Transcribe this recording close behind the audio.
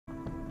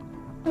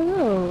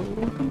Hello,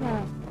 welcome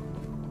back.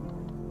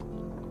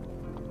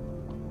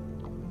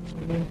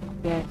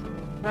 Yes,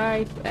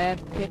 right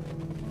and pick.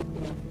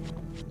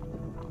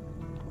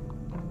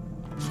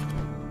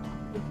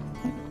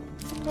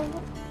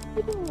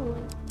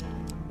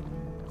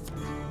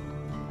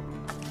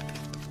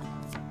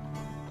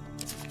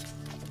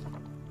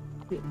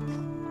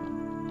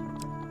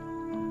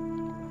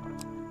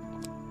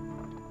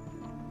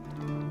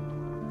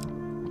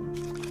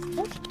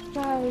 Let's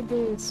try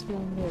this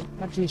one with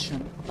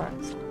magician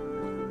first.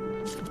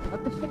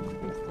 What the heck is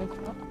this?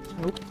 Oh,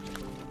 nope.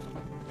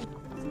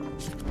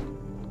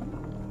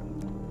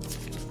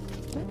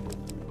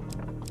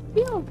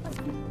 Yo!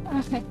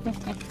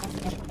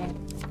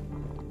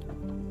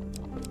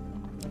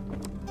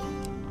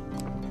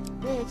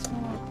 It's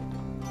not.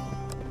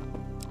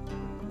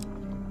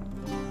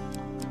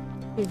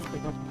 Here we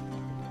go.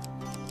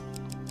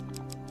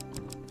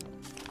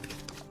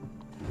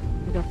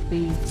 Bit of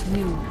the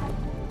new.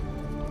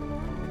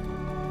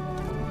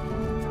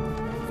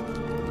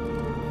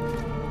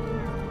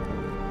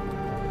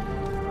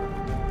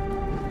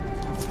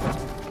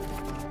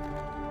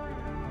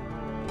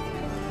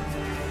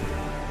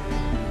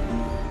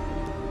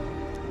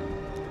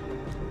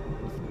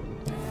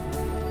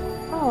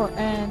 Oh,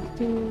 and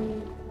to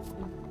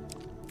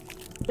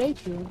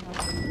Bacon,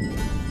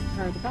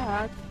 heard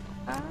back.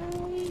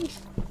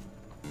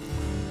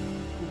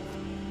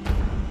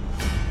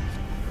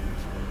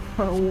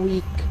 For a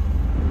week.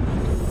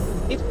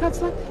 It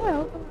cuts like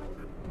hell.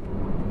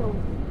 So,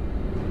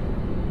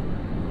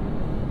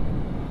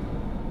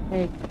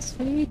 take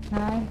sweet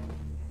time.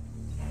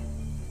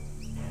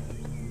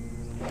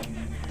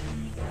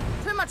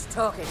 Too much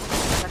talking.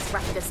 Let's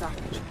wrap this up.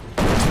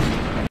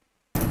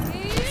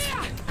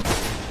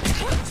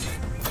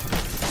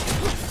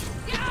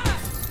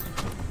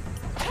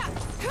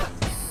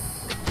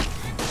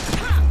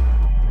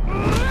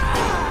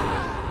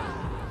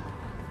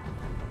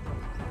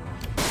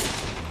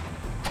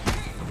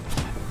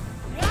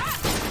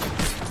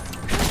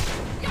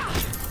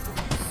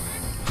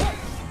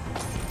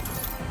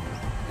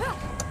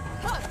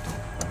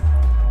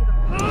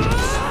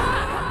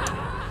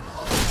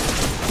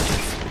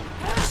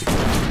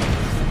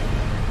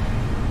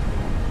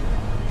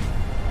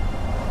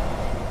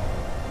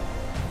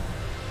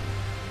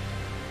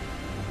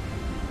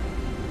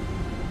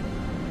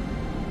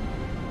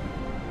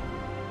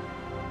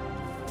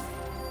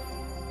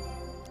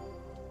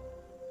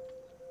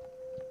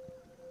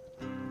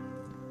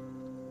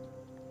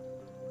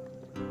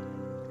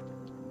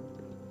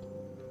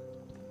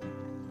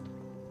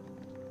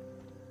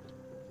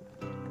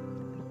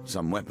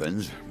 Some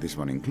weapons, this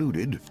one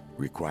included,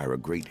 require a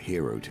great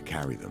hero to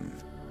carry them.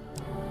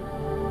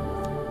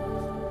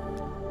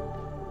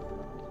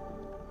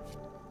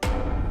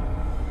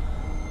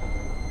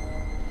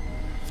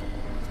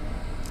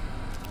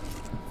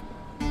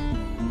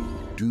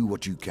 Do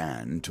what you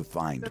can to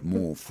find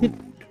more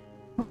food.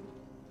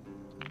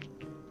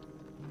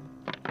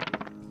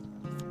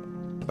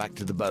 Back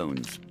to the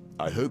bones.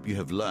 I hope you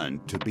have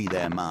learned to be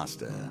their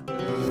master.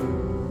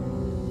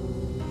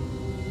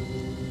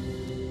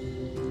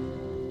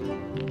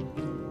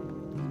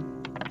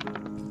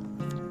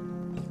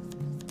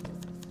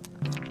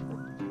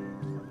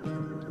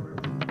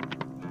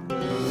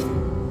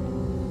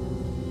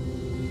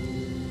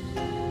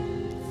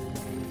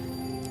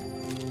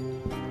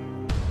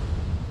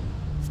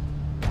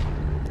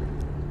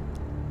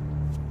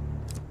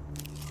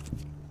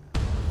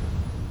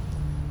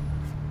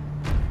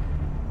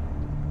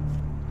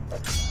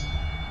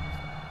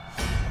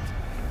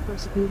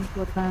 Proceeding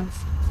to advance.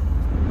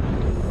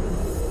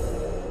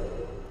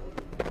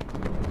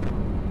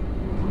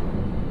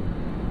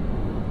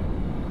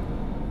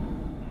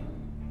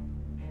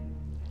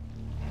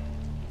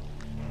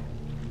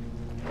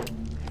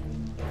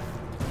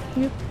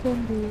 You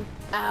can be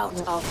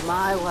Out of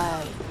my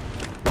way.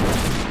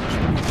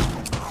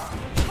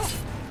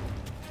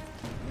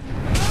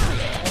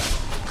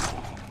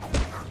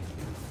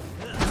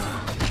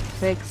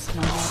 fix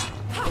now.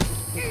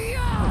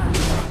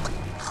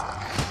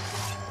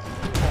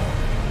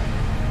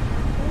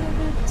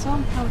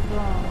 Somehow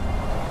wrong.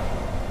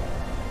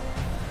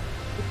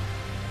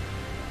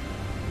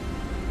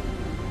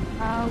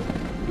 How?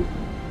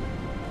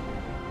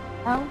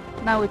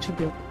 Now it should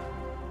be.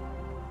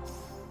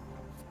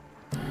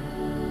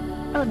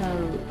 Oh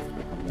no.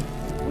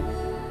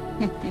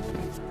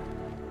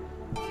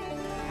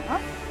 Huh?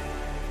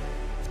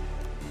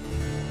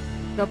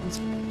 Double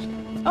splash.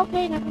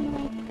 Okay, never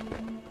mind.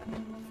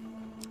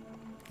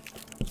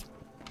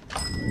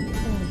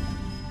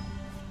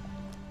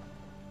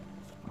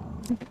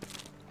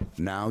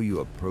 Now you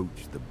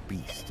approach the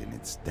beast in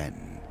its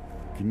den.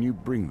 Can you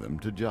bring them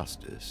to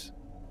justice?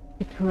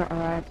 Keturah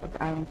arrived at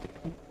the island to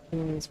claim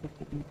areas with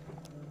the Evna.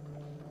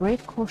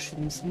 Great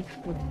caution is needed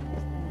for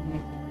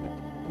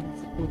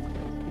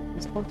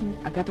transporting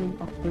a gathering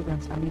of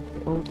pilgrims amid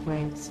the old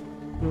graves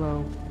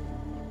below,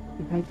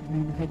 behind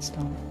the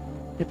headstone.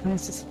 The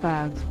prince's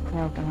flags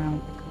crowd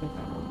around the cliff.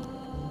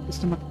 The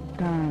stomach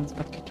burns,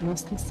 but Keturah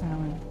stays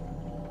silent.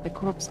 The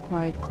corpse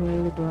quite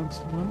clearly belongs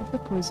to one of the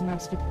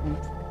prisoner's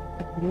victims.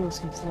 Keturah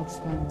himself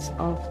stands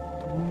off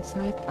to one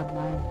side,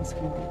 admiring his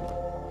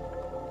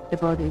handiwork. The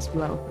body is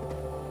bloated,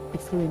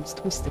 its limbs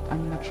twisted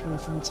unnaturally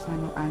from its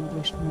final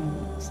anguished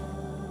moments.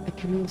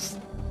 Keturah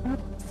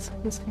slaps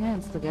his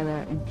hands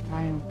together in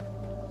triumph.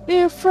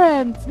 Dear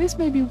friend, this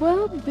may be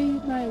well be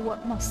my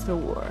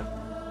masterwork.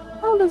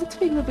 How does it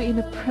feel to be in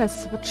the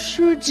presence of a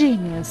true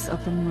genius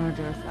of the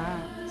murderous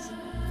arts?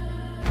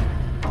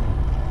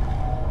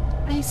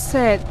 I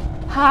said,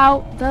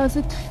 how does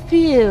it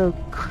feel,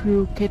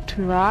 crew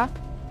Keturah?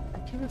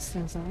 Keturah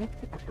stands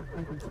erected after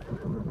fighting.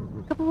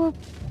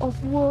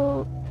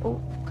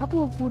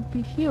 Couple of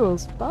would-be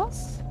heroes,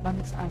 boss?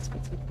 Manix asked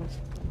with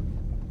question.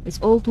 This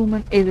old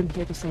woman isn't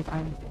here to save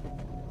Iron.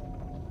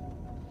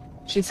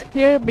 She's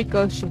here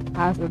because she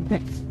has a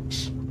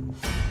message.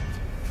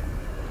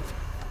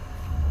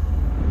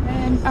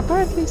 And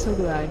apparently so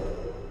do I.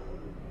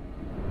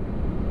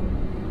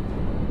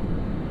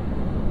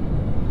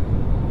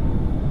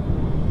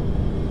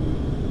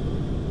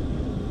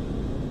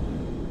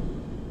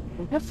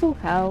 We have full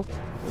health.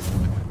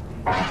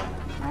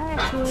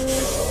 Actually,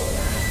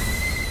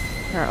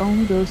 her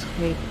own those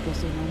fate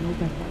because they know no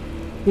better.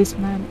 This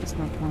man is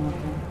not one of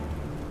them.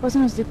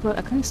 Poisonous deploy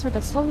a canister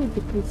that slowly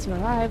depletes your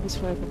life,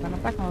 destroys the kind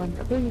of background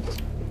abilities.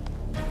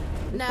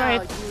 Now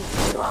Right.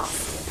 you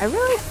I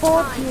really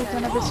thought you were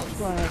gonna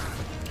destroy it.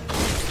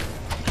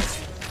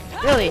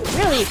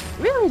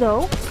 Really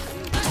though?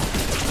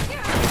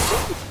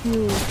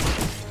 You.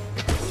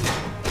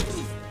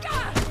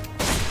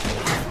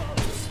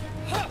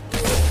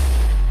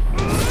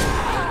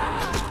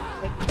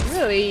 Like,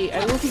 really?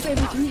 I wasn't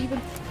able to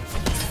even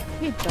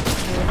hit that.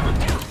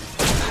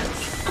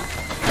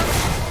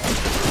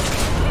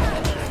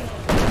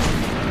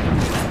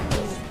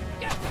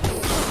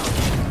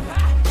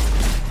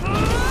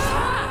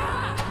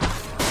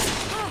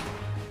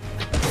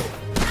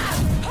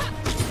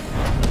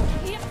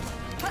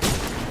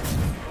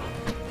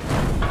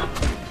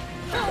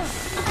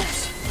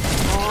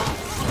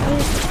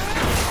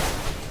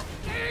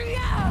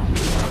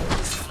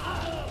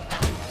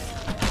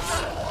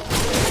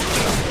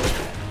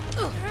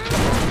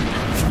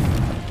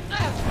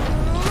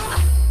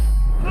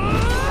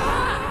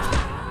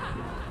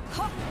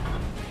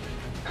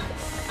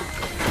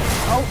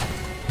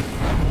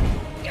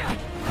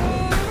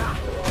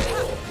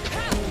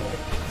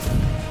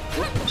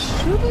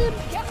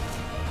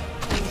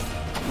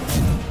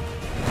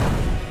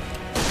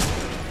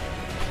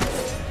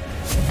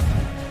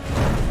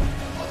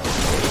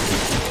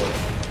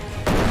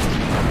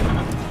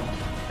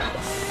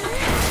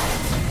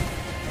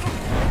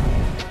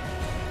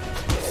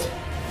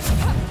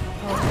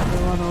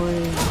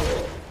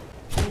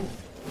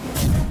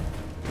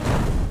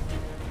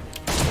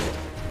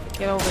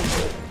 Get over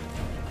here.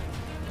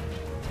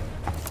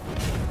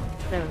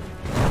 There.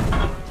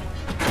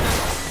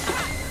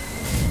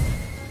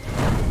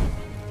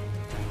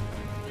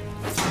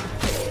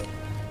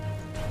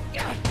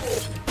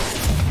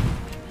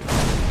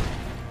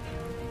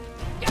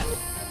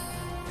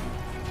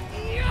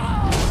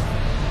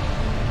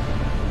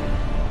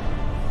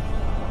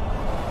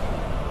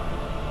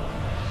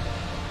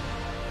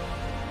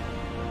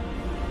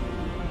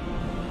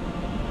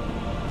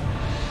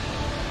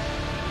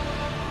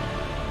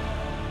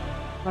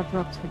 But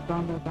drops had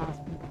gone their last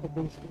into the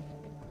basement.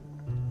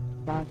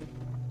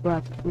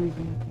 Blood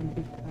oozing from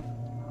big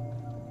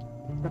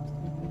cuts.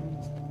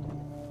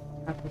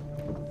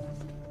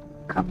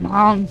 Come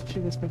on, she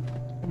whispered.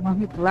 Come on,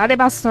 you bloody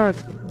bastard!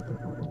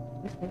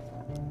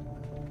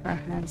 Her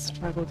hands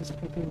struggle to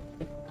escape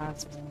with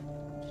clasps.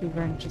 She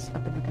wrenches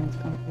up and against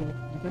concrete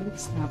and barely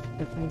snaps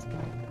the face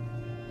back.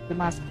 The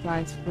mask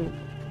flies free,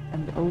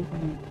 and the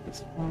opening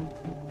is formed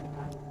into the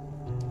glass.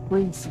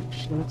 Wincing,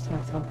 she lifts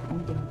herself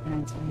onto her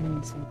hands and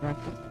knees and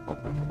breakfast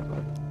over her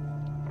body.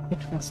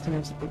 Keturah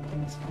stares a bit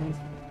in his face.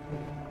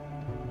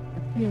 A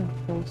fear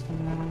falls from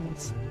her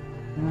eyes.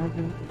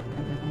 Another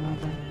and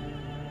another.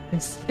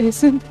 This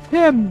isn't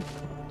him!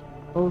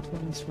 Both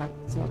women slapped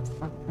themselves,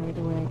 got carried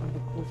away on the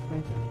cold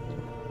breath.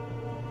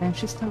 Then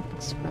she stopped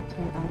and scrubbed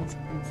her eyes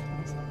against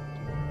his.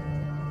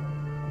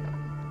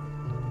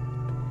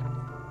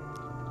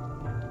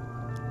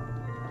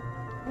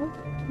 Oh,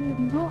 do you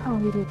know how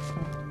he looks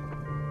like?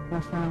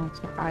 Her frowned,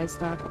 her eyes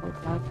darkened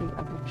loudly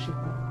as if she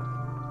thought.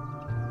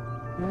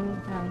 Well,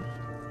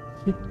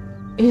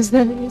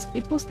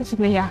 it was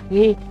definitely a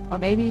he, or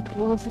maybe it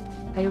wasn't.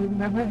 I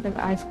remember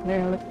the eyes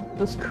clearly,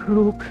 those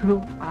cruel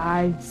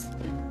eyes.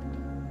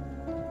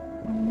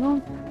 How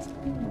long has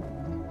it been?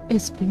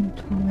 It's been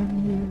too many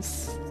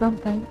years.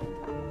 Sometimes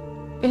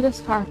it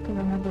is hard to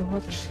remember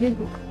what she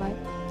looked like.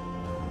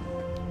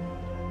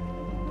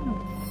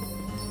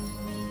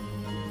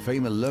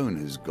 Fame alone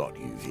has got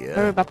you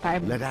here. But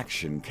I'm Let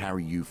action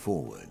carry you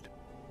forward.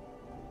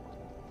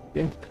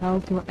 You have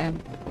held your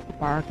end of the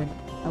bargain.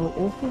 I will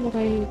offer what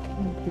I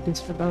can to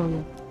this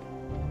rebellion.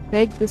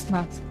 Take this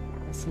mask,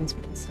 he says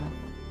with himself.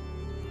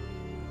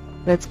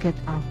 Let's get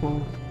our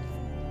gold.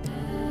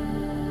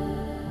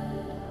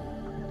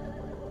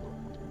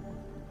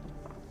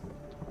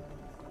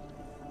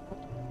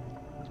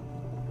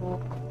 for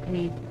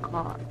a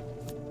car.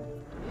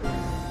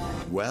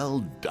 Well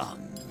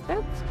done.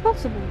 That's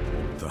possible.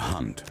 The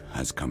hunt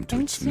has come to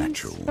It its seems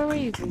natural very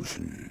easy.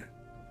 conclusion.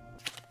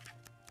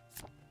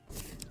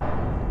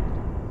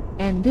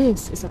 And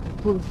this is a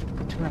conclusion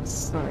to Keturah's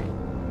story.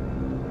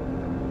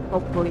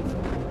 Hopefully.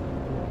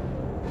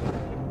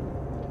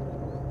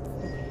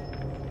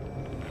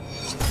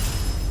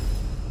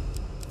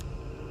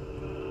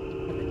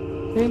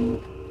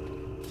 Then,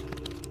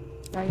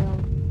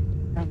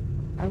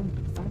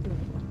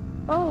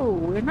 oh,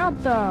 we're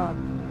not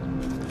done.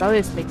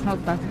 Ballistics,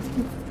 not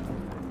ballistics.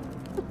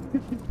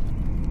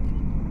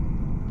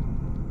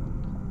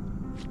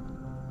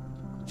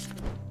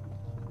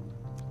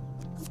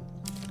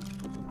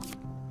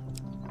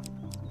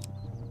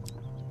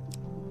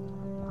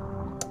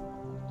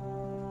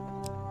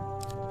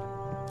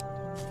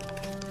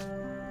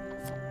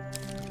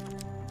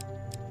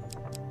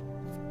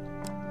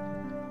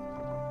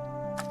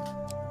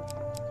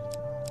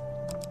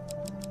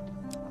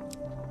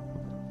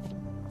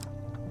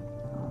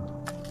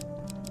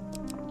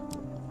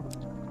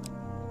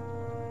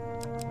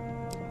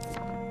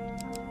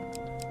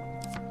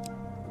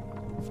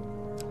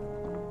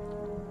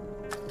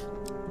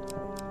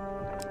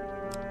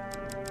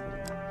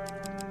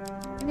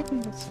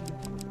 Anything else?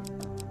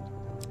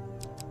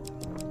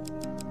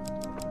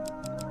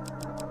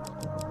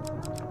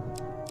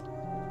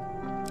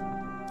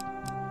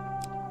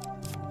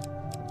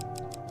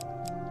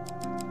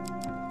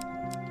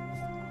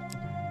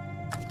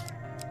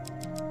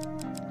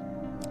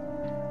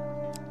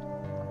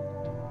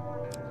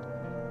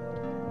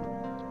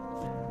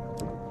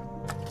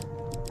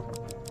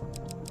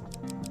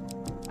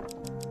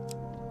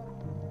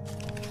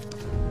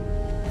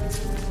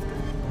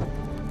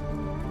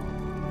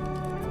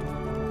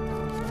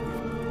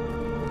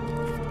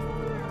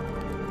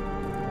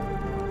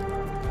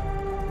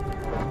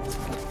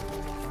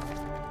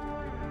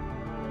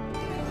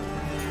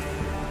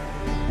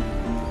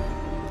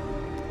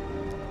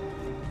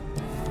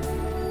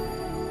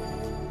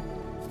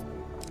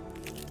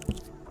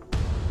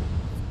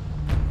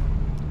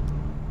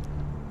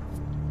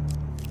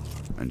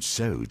 And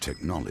so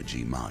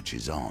technology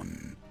marches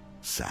on.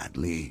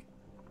 Sadly,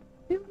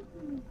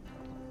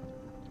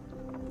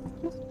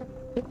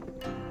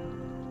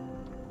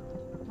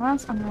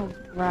 Once I'm gonna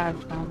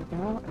drive down the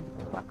bell and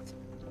collect.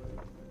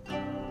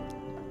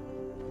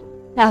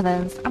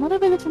 Heavens, another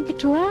visit from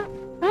Keturah?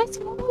 Right,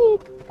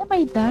 Malik? Am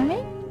I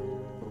dying?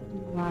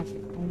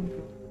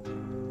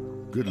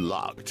 good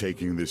luck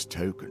taking this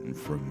token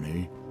from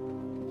me.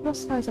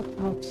 Just size of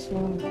how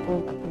slow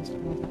old at this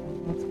moment.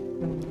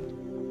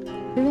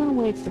 Dylan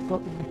waits to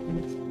float in the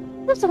face.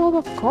 There's a lot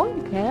of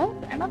coin, Kev,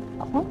 and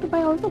I'm going to buy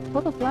a little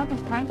plot of land and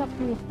find out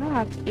for your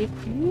facts if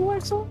you are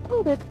so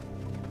included.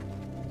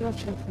 You'll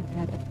check the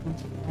head at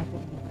once with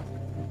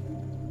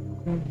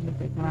then you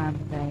the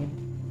grand day.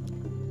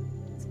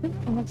 It's been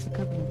almost a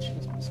couple of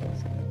years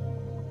precisely.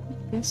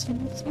 I guess you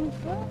need some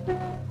further.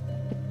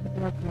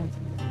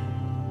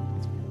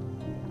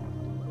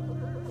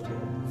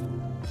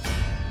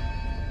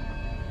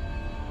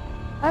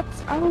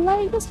 I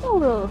like this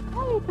model.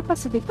 High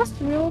capacity, fast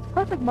real,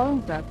 perfect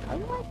balance that. I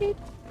like it.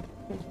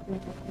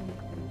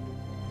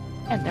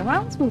 And the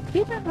rounds will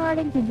keep on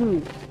harding to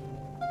move.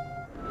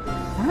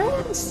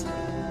 Nice!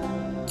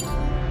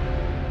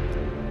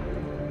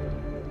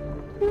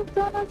 You've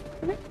done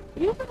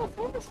a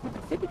famous for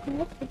the city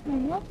club with my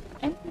love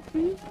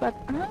MP3, but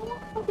I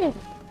won't forget it.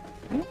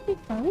 I think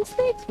my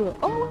mistakes will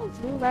always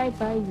be right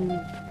by you.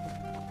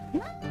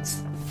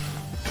 Nice!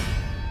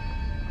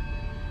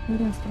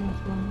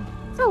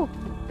 So,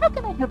 how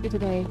can I help you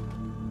today?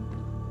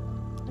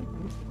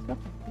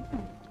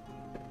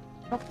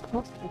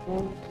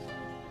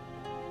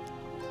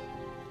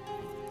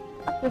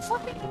 There's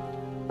something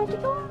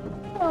particular?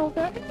 Well,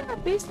 there are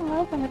internet-based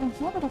life I haven't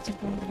thought about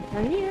something in my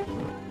career.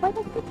 But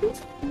I could be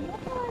something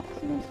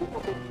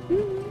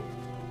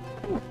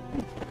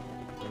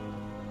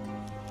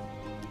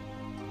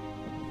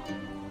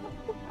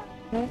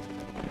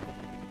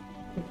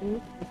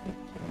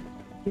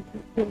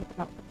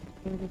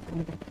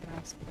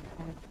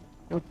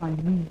you'll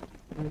find me.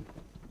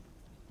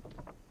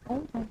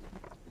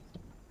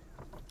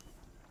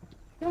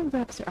 Don't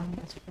wraps your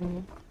arms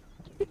full.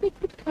 You take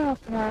good care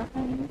of her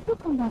and you'll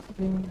come back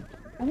again.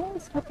 I'm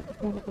always happy to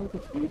celebrate the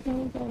 3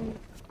 days old.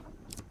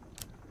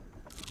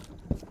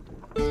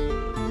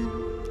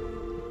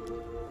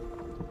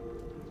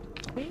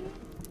 Okay,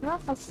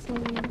 prophecy.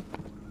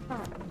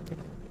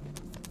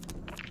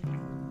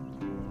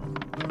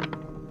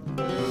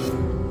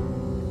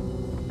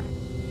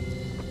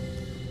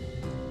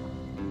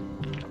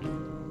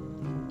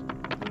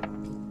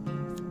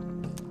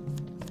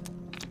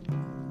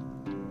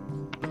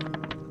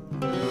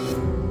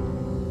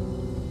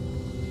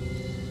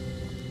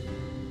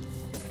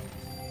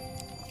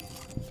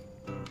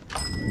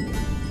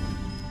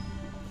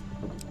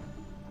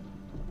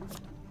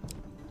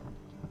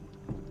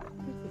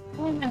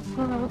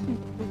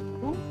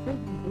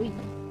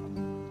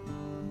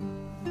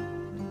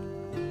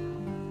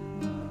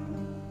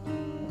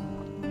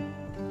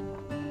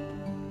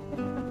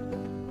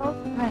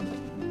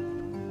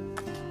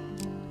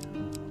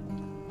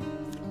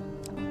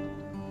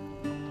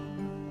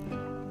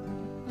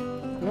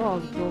 all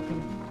broken.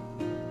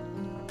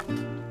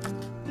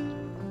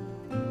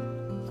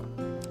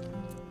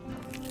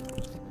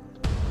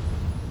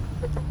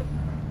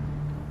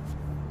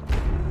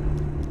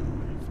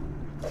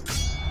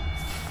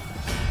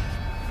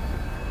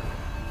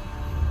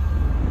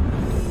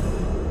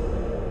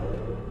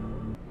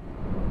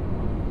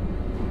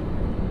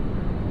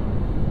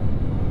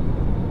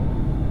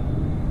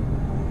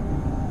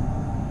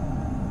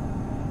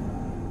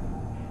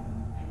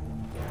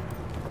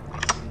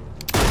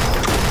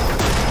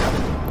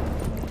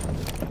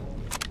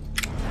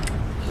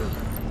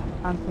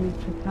 Until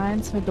she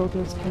finds her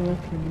daughter's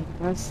character in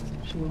the rest,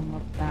 she will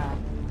not die.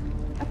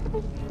 After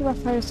Keturah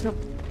fires her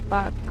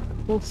back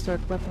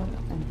holstered weapon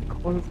and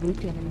calls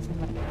weak enemies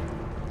in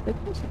like they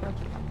push her back.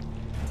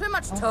 Too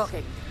much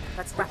talking.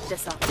 Let's wrap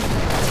this up.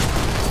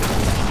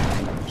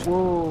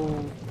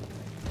 Whoa.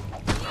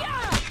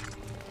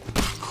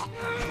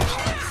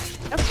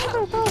 That's not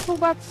very powerful,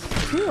 but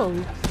still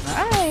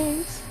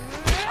nice.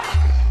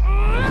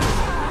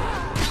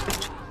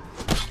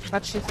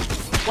 But she's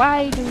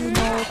why do you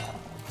know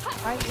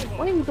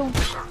why you don't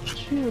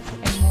shoot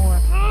anymore?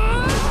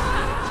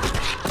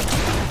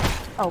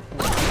 Oh,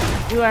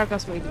 you are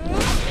just waiting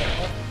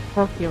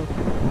for kill.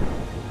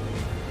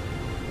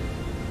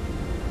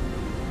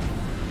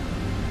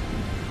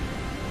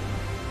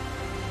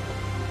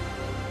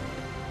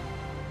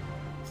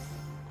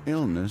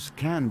 Illness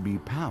can be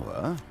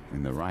power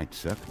in the right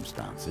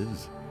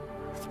circumstances.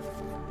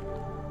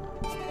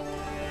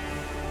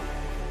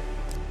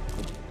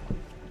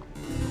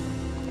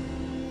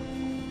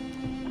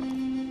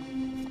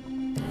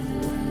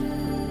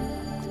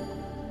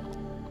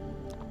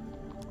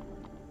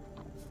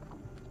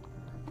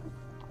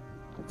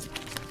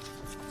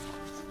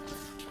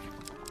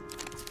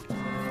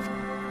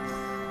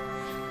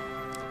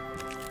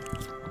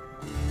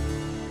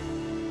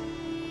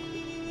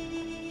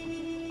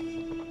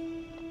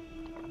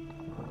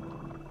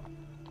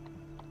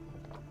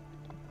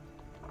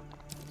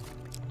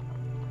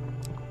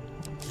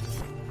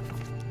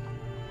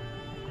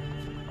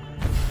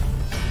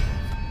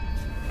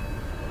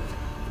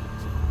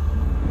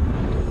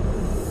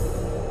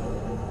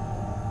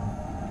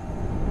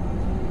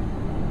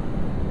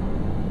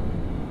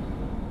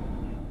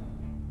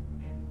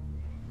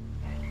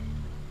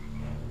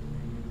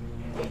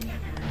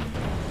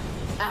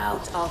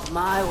 Out of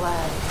my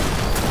way.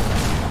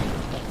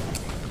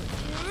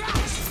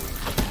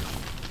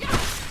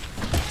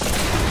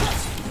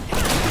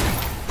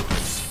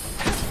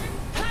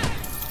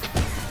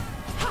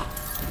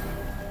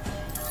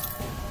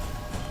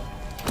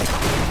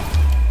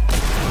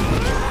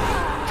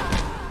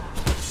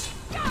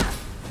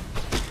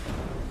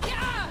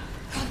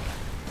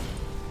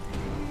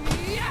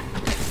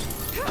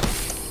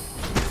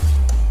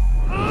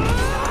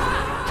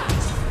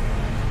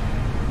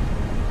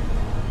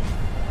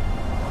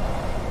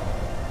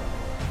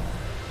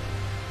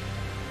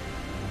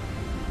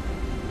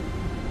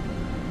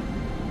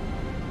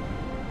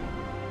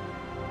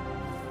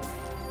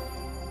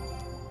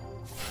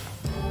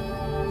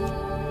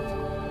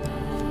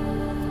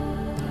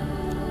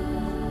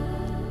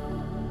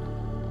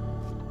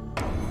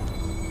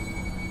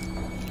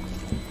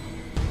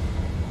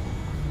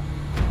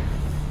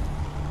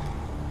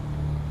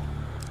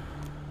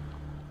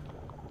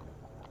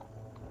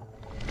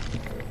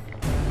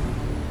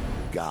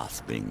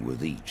 Gasping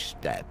with each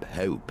step,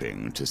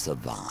 hoping to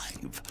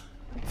survive.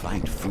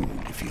 Find food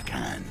if you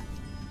can.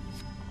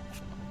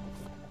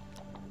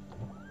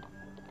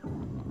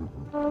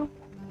 Oh,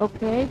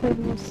 okay, there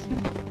was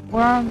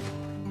one.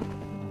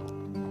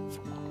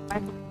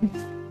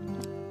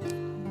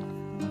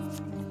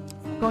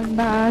 Going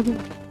bad.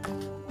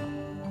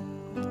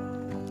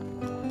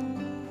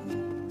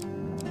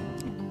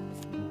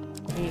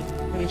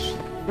 Fish.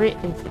 Grit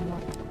is more.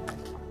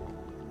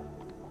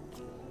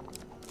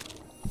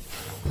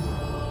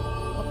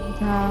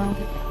 Down.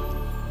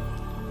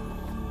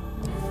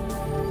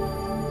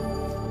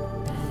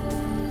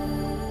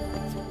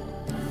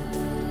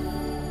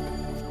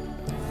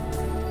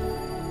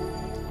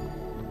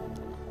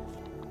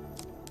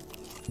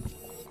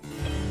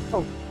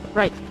 Oh,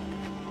 right.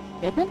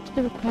 Getting to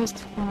the request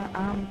for an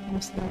armed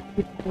monster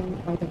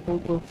put by the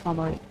Bogle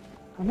family.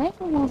 A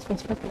neighbor was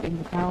respected in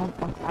the town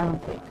of Iron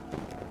Lake.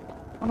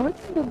 On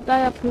reaching the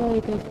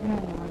dilapidated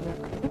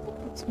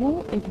area,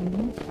 small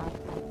evening flat.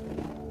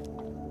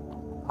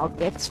 I'll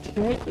get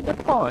straight to the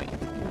point.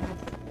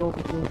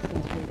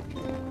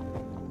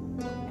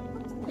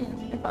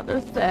 My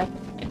father said,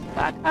 in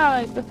fact,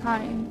 I like the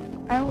time.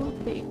 I will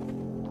think.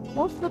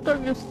 Most of the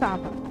reviews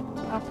suffer.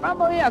 Our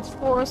family has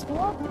forced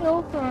one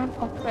real turn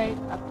of fate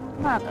at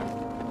the matter.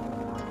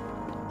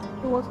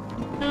 It was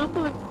due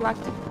to the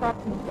collective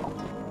problem.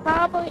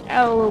 Probably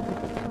I will be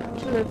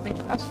choosing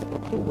festival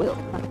to will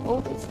my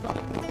oldest daughter.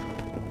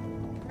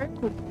 Her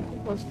good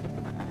was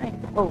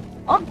oh,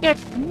 I'll get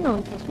you,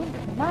 it was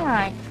really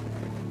mine.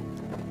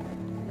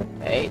 The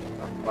fate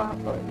of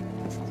family.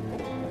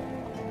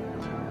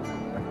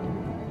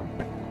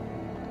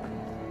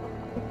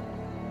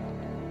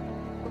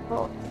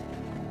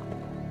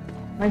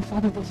 My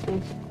father was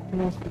raised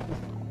close to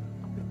this.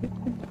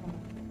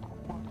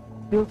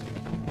 Built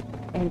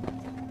and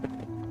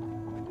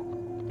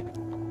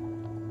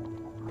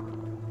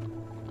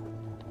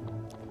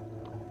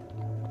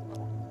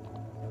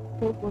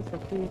it was a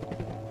period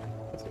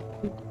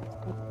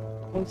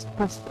was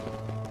past.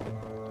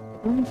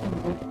 Only from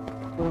the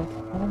was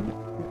only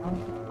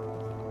around.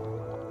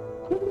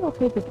 Really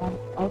okay to find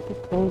out the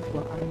clothes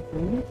were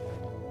unrelated.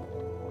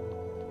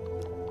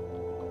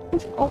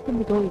 Push open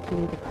the door to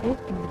the cold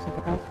rooms of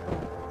the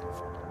bathroom.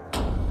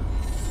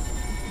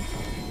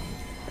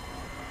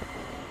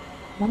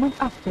 A moment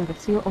after, the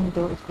seal on the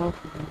door is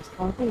broken and the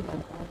starboard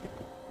and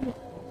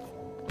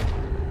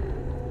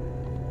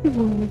the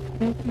woman is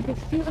making the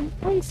seal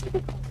and placing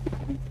the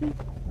consequences.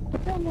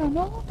 But then they are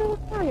no longer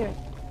required.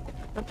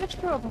 The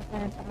gesture of a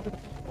hand out of the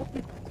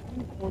open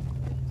was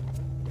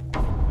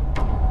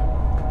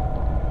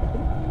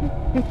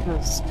the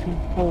bitter stream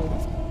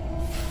cold.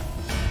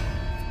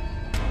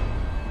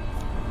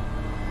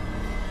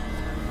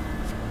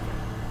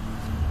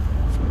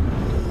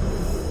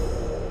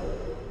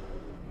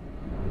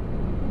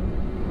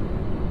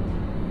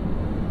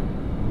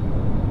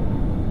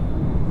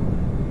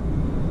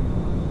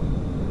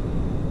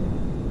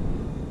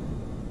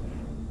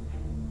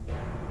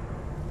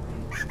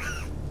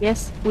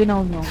 Yes, we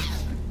know no.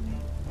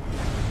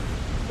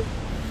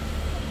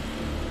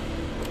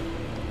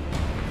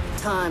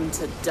 Time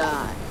to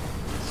die.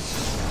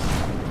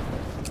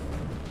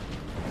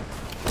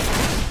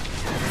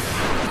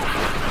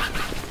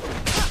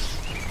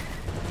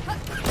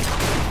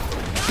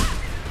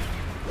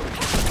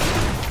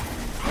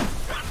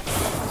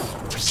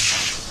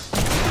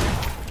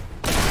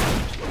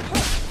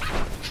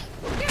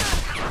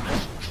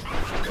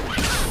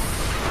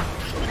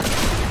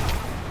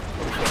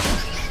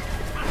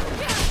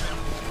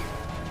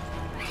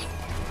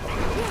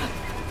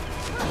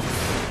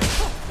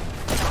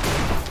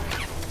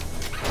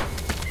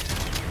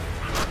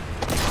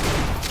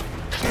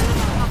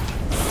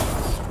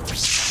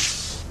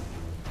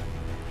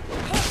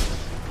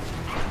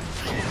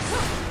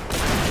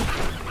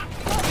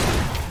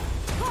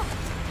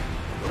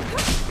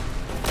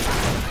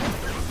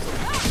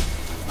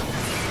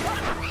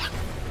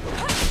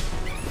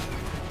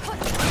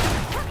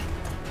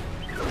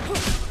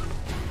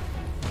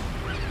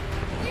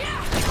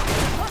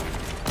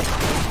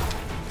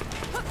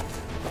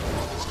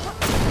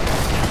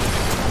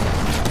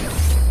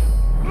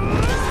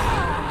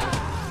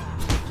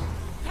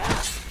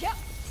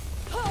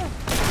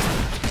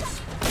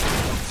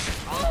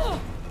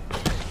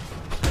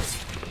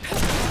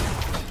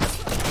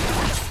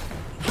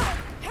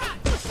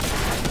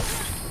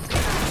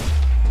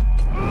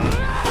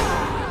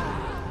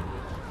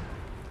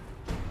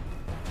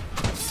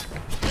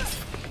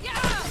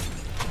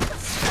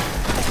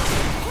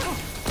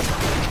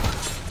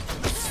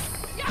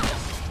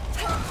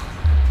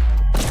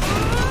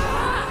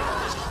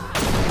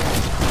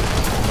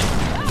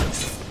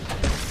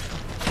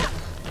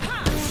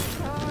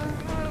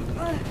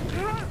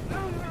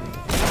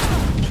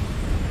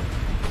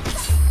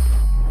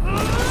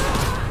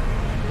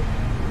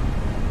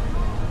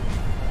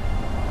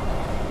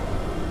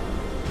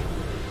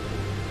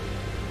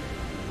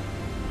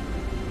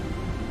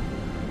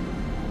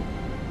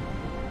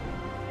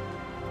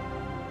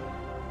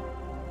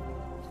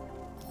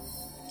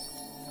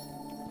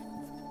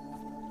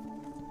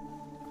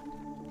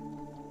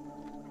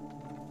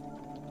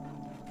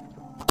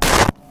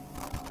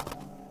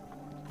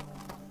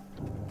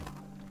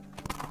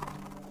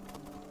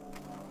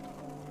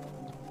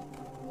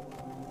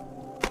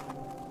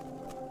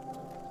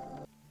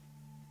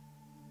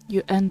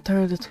 You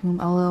enter the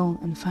tomb alone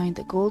and find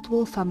the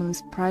Goldwell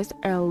family's prized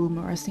heirloom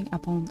resting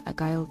upon a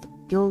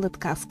gilded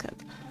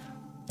casket.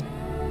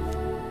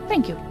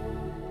 Thank you.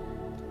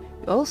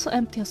 You also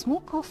empty a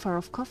small coffer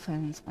of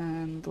coffins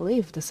and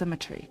leave the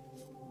cemetery.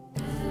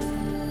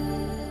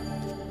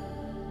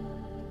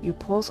 You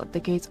pause at the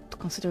gates to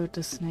consider your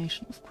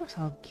destination. Of course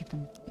I'll give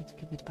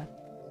it back.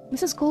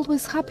 Mrs. Goldwell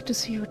is happy to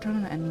see you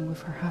return and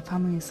with her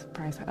family's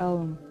prized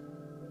heirloom.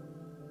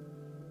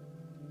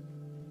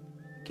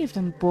 Give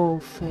them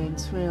both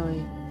things,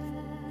 really.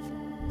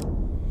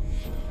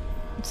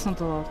 It's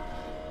not a lot.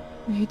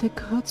 May the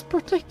gods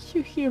protect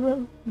you,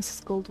 hero!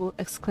 Mrs. Goldwell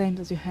exclaimed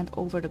as you hand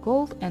over the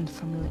gold and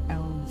family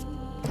heirloom.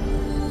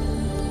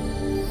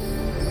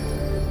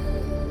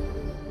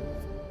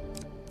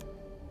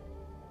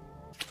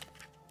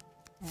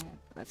 And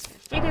let's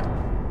defeat it.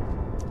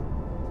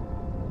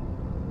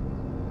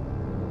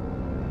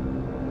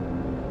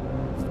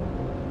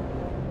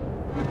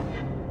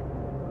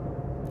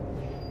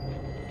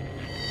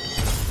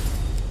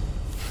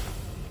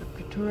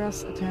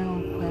 Keturah's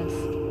eternal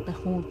quest, The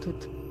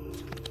Haunted.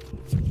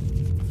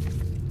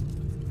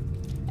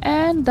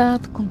 And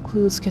that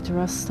concludes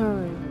Keturah's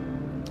story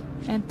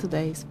and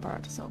today's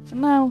part. So for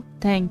now,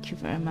 thank you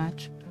very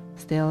much.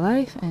 Stay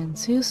alive and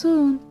see you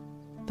soon.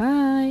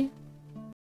 Bye!